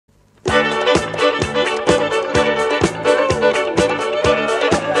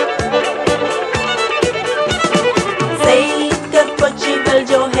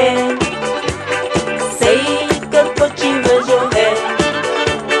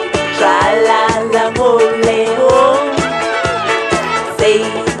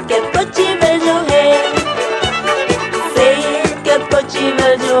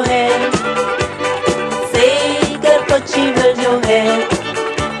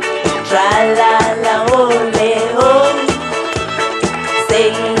Tra-la-la, ole, oh.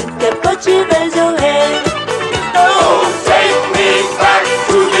 Sing the Portugal's away. Oh, take me back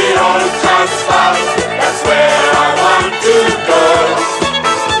to the old Transvaal. That's where I want to go.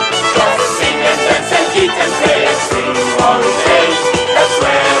 Just sing and dance and eat and play and sing all day. That's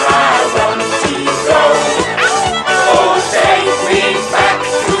where I want to go. Oh, take me back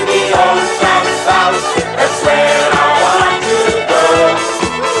to the old Transvaal. That's where I want to go.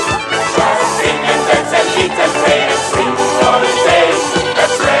 Just sing and dance and eat and play and sing all day.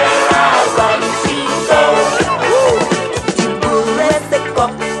 That's where I want to go. Die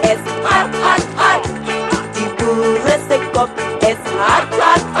boerensekop is hard, hard, hard. Die boerensekop is hard,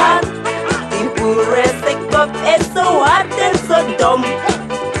 hard, hard. Die boerensekop is so hard en so dom.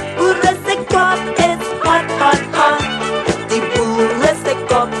 Boerensekop is hard, hard, hard. Die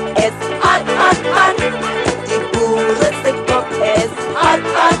boerensekop is hard, hard, hard. Die boerensekop is hard,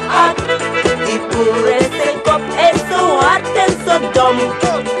 hard, hard. Die boerensekop is so hard en so dom.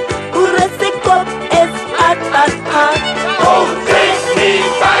 Boerensekop is hard, hard, hard. Oh, take me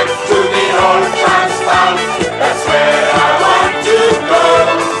back to the old Transvaal. That's where I want to go.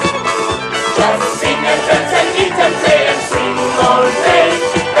 Just sing and dance and eat and play and sing all day.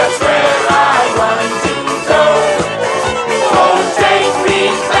 That's where I want to go. Oh, take me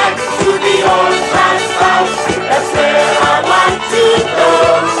back to the old Transvaal. That's where I want to go.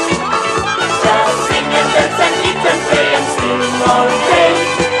 Just sing and dance and eat and play and sing all day.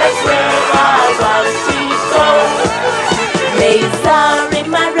 That's where I want to go. Meestal in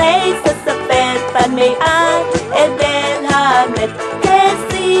mijn reis is de ver van mij aan. Ik ben haar met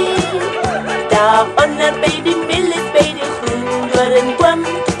Cassie. Daaronder bij de middels, bij de groen door een kwam,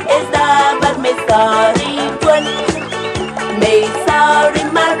 is daar waar mijn story kwam. Meestal in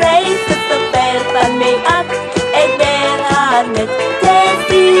mijn reis is de ver van mij af. Ik ben haar met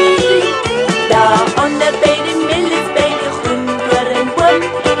Cassie. Daaronder bij de middels, bij de groen door een kwam,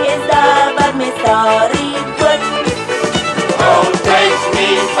 is daar waar mijn story kwam. Oh, take me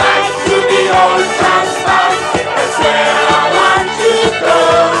back to the old Transvaal. That's where I want to go.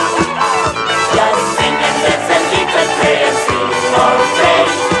 Just sing and dance and eat and play and sing all day.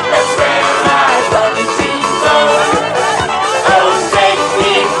 That's where I want to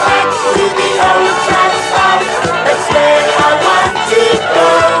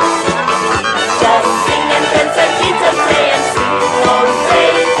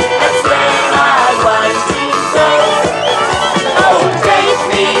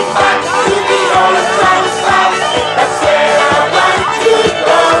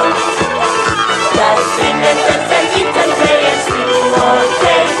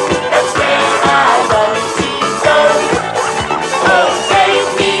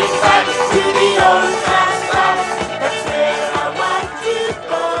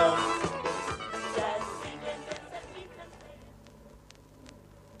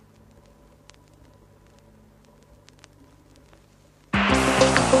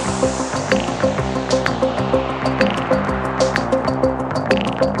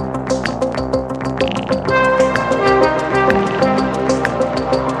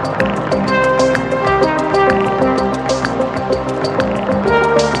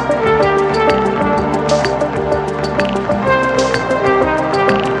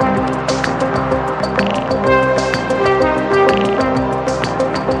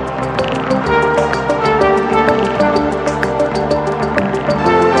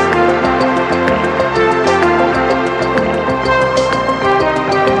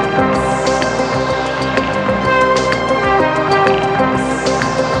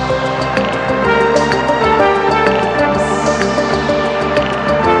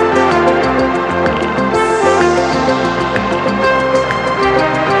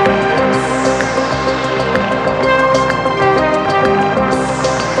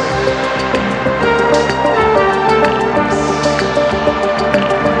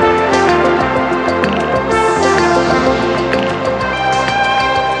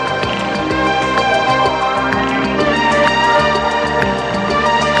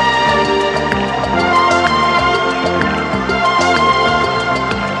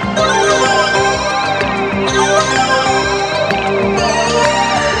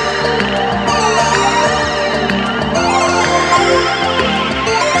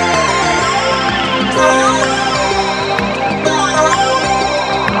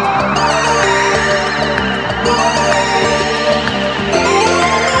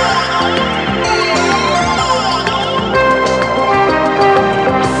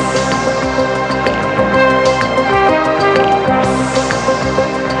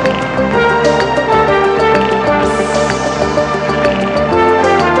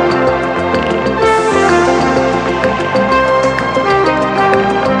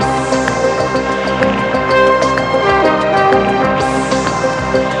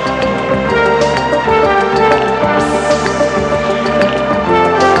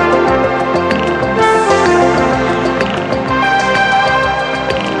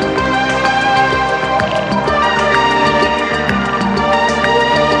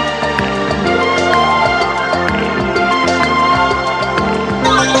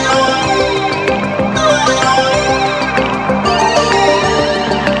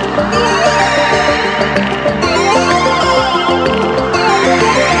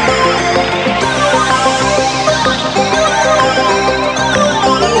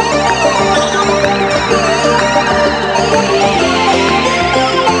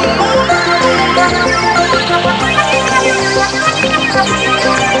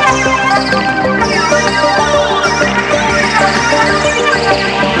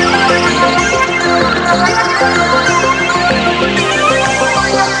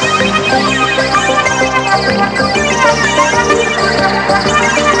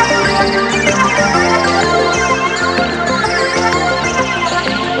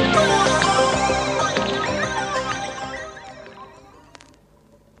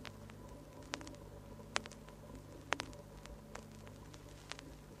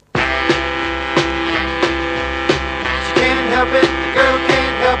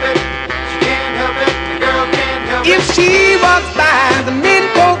she walks by, the men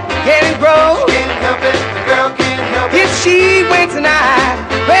folk getting grow. Can't help it, the girl can't help it. If she winks an eye,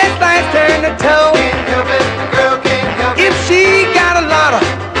 red lights turn to toe. Can't help it, the girl can't help it. If she got a lot of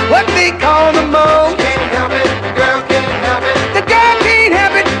what they call the mo, Can't help it, the girl can't help it. the girl can't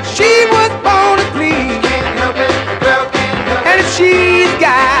help it, she was born to please. Can't help it, the girl can't help it. And if she's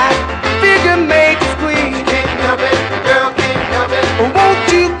got figure made to squeeze, Can't help it, the girl can't help it. won't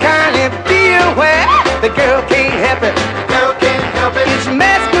you kindly be aware the girl can't help it? The girl can't help it. It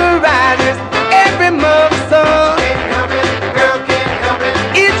mesmerizes every mother's son. Can't help it, the girl can't help it.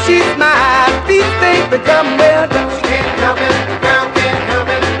 If she smiles, these things become well done. Can't help it, the girl can't help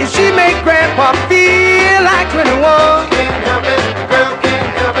it. If she make grandpa feel like 21, Can't help it, the girl can't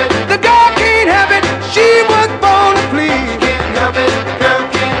help it. the girl can't help it, she was born to please. Can't help it, the girl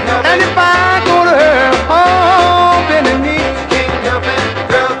can't help And it. if I go to her on bending knee, Can't help it, the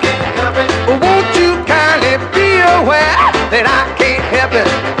girl can't help it. won't you kindly be aware that I